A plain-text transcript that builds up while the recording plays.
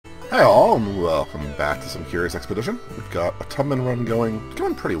Hi all, and welcome back to some Curious Expedition. We've got a Tubman run going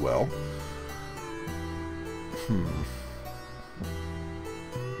pretty well.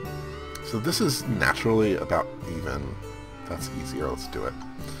 So this is naturally about even. That's easier, let's do it.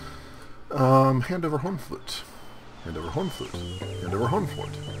 Hand over horn flute. Hand over horn flute. Hand over horn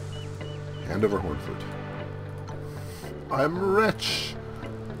flute. Hand over horn flute. I'm rich!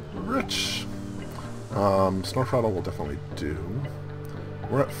 Rich! Snarf Rattle will definitely do.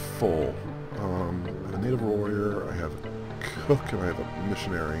 We're at full. I have a native warrior, I have a cook, and I have a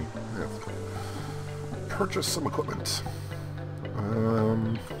missionary. I have to purchase some equipment.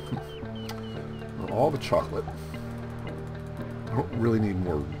 All the chocolate. I don't really need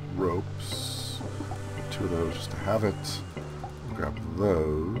more ropes. 2 of those just to have it. We'll grab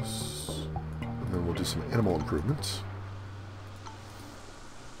those. And then we'll do some animal improvement.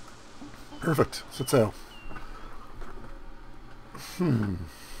 Perfect. Set sail.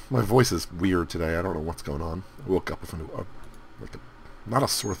 My voice is weird today. I don't know what's going on. I woke up with not a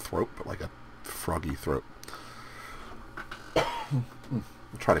sore throat, but like a froggy throat. I'll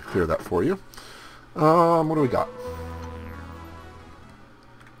try to clear that for you. What do we got?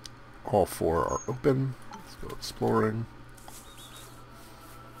 All 4 are open. Let's go exploring.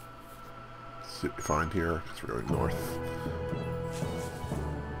 Let's see what we find here, because we're going north.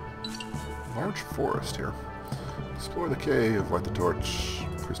 Large forest here. Explore the cave, light the torch,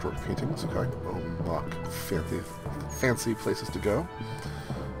 prehistoric paintings, okay. Unlock fancy places to go.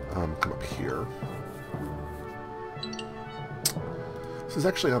 Come up here. This is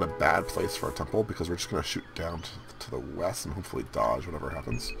actually not a bad place for a temple, because we're just going to shoot down to the west and hopefully dodge whatever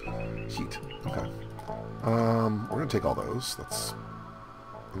happens. Heat, okay. We're going to take all those.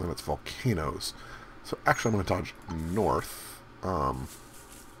 And then it's volcanoes. So actually I'm going to dodge north.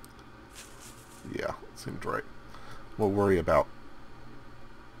 Yeah, seemed right. We'll worry about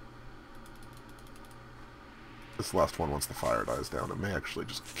this last one once the fire dies down. It may actually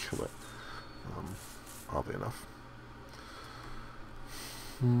just kill it, oddly enough.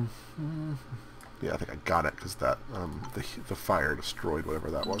 Yeah, I think I got it because that the fire destroyed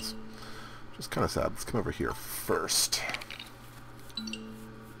whatever that was. Just kind of sad. Let's come over here first.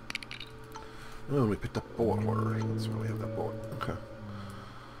 Oh, we picked up bullet order. That's why we have that bullet. Okay.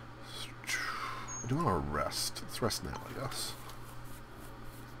 I do want to rest. Let's rest now, I guess.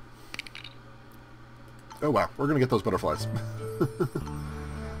 Oh wow, we're gonna get those butterflies.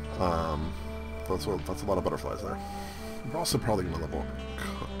 That's a lot of butterflies there. We're also probably gonna level up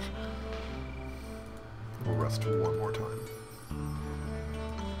cook. We'll rest one more time.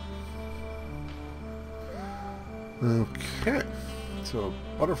 Okay, so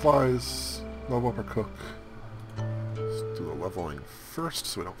butterflies, level up our cook. Let's do the leveling first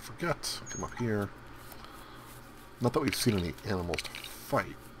so we don't forget. Come up here. Not that we've seen any animals to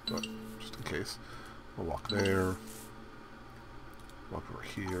fight, but just in case. We'll walk there. Walk over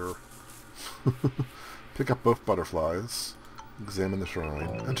here. Pick up both butterflies. Examine the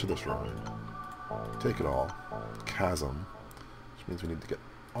shrine. Enter the shrine. Take it all. Chasm. Which means we need to get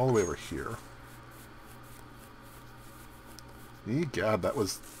all the way over here. Egad,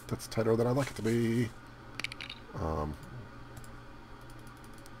 that's tighter than I'd like it to be. Walk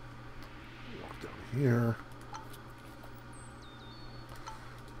down here.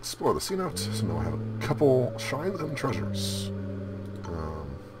 Explore the cenote. So now I have a couple shrines and treasures.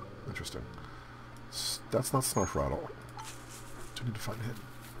 Interesting. That's not Snarf Rattle. Do need to find hidden.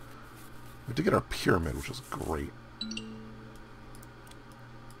 We did get our pyramid, which was great.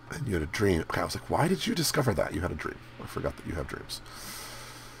 And you had a dream. Okay, I was like, why did you discover that? You had a dream. I forgot that you have dreams.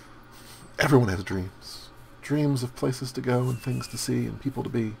 Everyone has dreams. Dreams of places to go and things to see and people to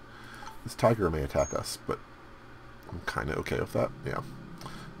be. This tiger may attack us, but I'm kind of okay with that. Yeah.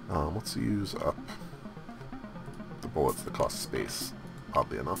 Let's use up the bullets that cost space,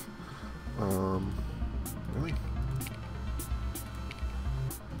 oddly enough. Really?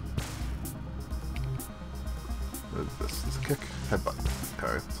 What is this? Is this a kick? Headbutt.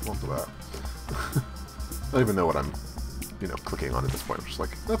 Okay, so lump of that. I don't even know what I'm, clicking on at this point. I'm just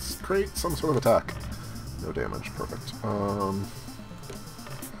like, let's create some sort of attack. No damage. Perfect.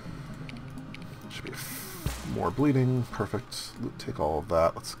 Should be more bleeding. Perfect. Take all of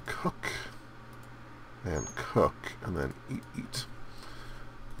that. Let's cook. And cook. And then eat.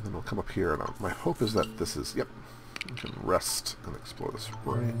 And then we'll come up here. And my hope is that this is... Yep. We can rest and explore the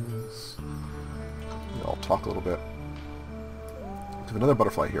springs. I'll talk a little bit. We have another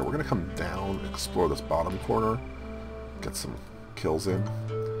butterfly here. We're going to come down, explore this bottom corner, get some kills in,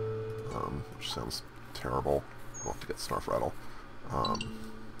 which sounds terrible. We'll have to get Snarf Rattle.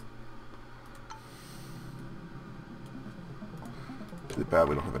 Too bad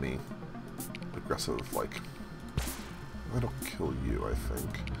we don't have any aggressive, like... That'll kill you, I think.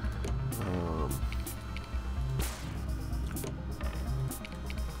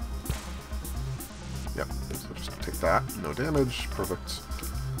 Yep, so just take that. No damage. Perfect.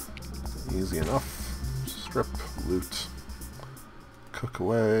 Easy enough. Strip, loot. Cook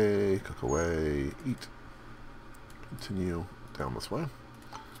away, eat. Continue down this way.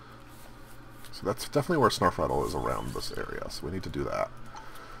 So that's definitely where Snarfrattle is around this area, so we need to do that.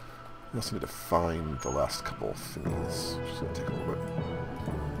 We also need to find the last couple of thingies, which is going to take a little bit.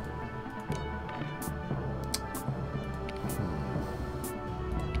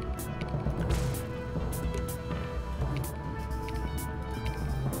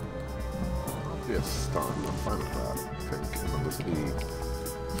 Yes, stun. I'm fine with that, I think. And then this will be...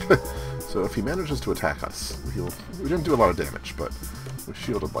 So if he manages to attack us, we didn't do a lot of damage, but we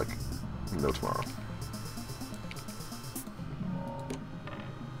shielded like no tomorrow.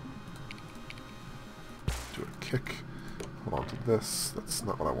 Do a kick. Hold on to this. That's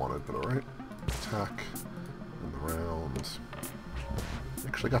not what I wanted, but alright. Attack. In the round.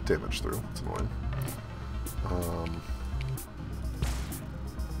 Actually got damage through. That's annoying.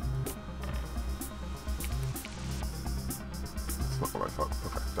 That's not what I thought.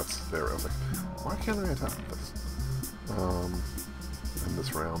 Okay, that's there. I was like, why can't I attack this? In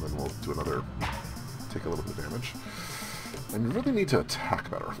this round, and we'll do another, take a little bit of damage. And you really need to attack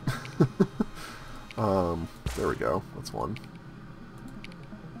better. There we go. That's one.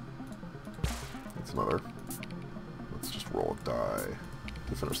 That's another. Let's just roll a die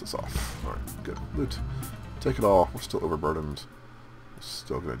to finish this off. Alright, good. Loot. Take it all. We're still overburdened. We're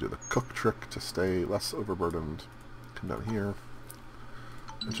still going to do the cook trick to stay less overburdened. Come down here.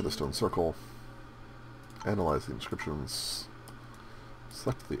 Enter the stone circle. Analyze the inscriptions.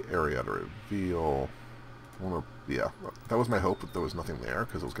 Select the area to reveal. Yeah, that was my hope, that there was nothing there,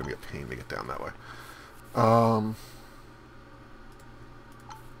 because it was going to be a pain to get down that way. So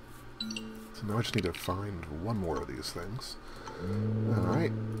now I just need to find one more of these things.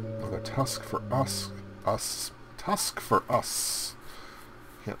 Alright. Another tusk for us. Tusk for us.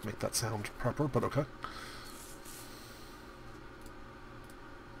 Can't make that sound proper, but okay.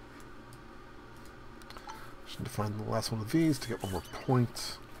 Just need to find the last one of these to get one more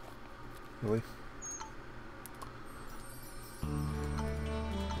point. Really?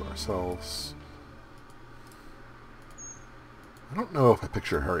 For ourselves. I don't know if I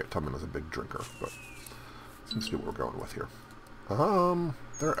picture Harriet Tubman as a big drinker, but seems to be what we're going with here.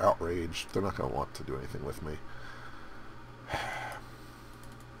 They're outraged. They're not going to want to do anything with me.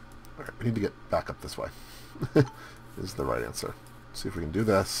 Alright, we need to get back up this way. Is the right answer. See if we can do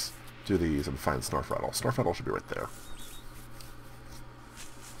this, do these, and find Snarfrattle. Snarfrattle should be right there.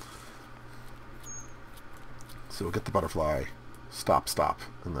 So we'll get the butterfly, stop,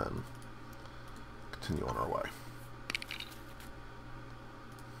 and then continue on our way.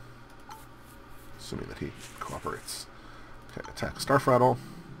 Assuming that he cooperates. Okay, attack Snarfrattle.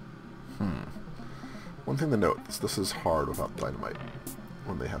 One thing to note, this is hard without dynamite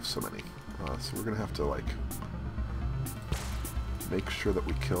when they have so many. So we're going to have to, like, make sure that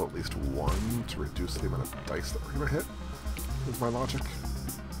we kill at least one to reduce the amount of dice that we're going to hit, is my logic.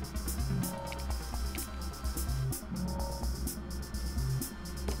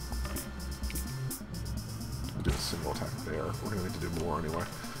 Do a single attack there. We're going to need to do more anyway.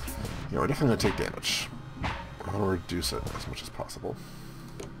 Yeah, we're definitely going to take damage. I want to reduce it as much as possible.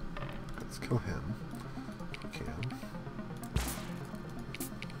 Let's kill him if we can.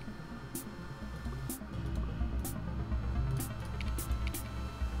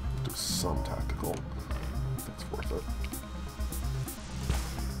 Do some tactical. That's worth it.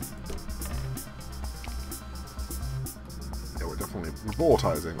 Yeah, we're definitely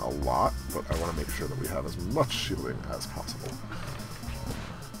bulletizing a lot, but I want to make sure that we have as much shielding as possible.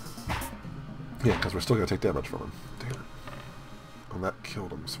 Yeah, because we're still going to take damage from him. Damn it. And that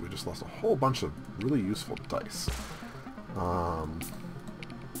killed him, so we just lost a whole bunch of really useful dice. So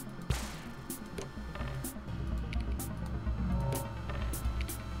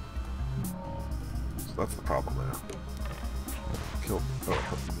that's the problem there. Killed... Oh, it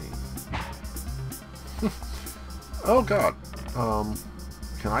hurt me. Oh god.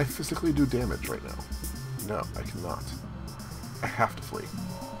 Can I physically do damage right now? No, I cannot. I have to flee.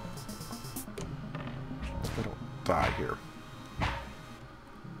 I don't die here.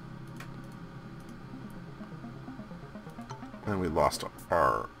 And we lost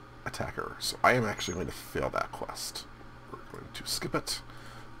our attacker, so I am actually going to fail that quest. We're going to skip it,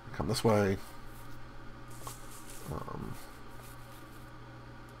 come this way,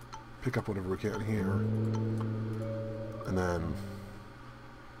 pick up whatever we can here, and then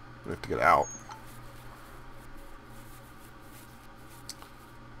We have to get out.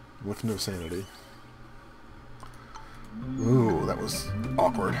 With no sanity. Ooh, that was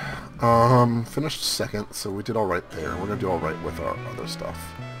awkward. Finished second, so we did alright there. We're gonna do alright with our other stuff.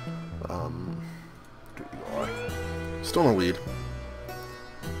 Still in the lead.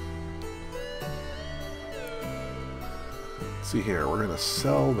 Let's see here, we're gonna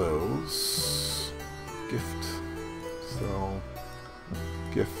sell those. Gift. Sell.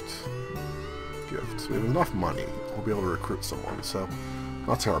 Gift. Gift. So we have enough money. We'll be able to recruit someone, so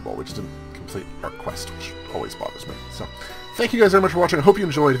not terrible. We just didn't complete our quest, which always bothers me. So, thank you guys very much for watching. I hope you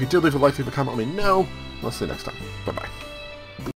enjoyed. If you did, leave a like, leave a comment, let me know. I'll see you next time. Bye-bye.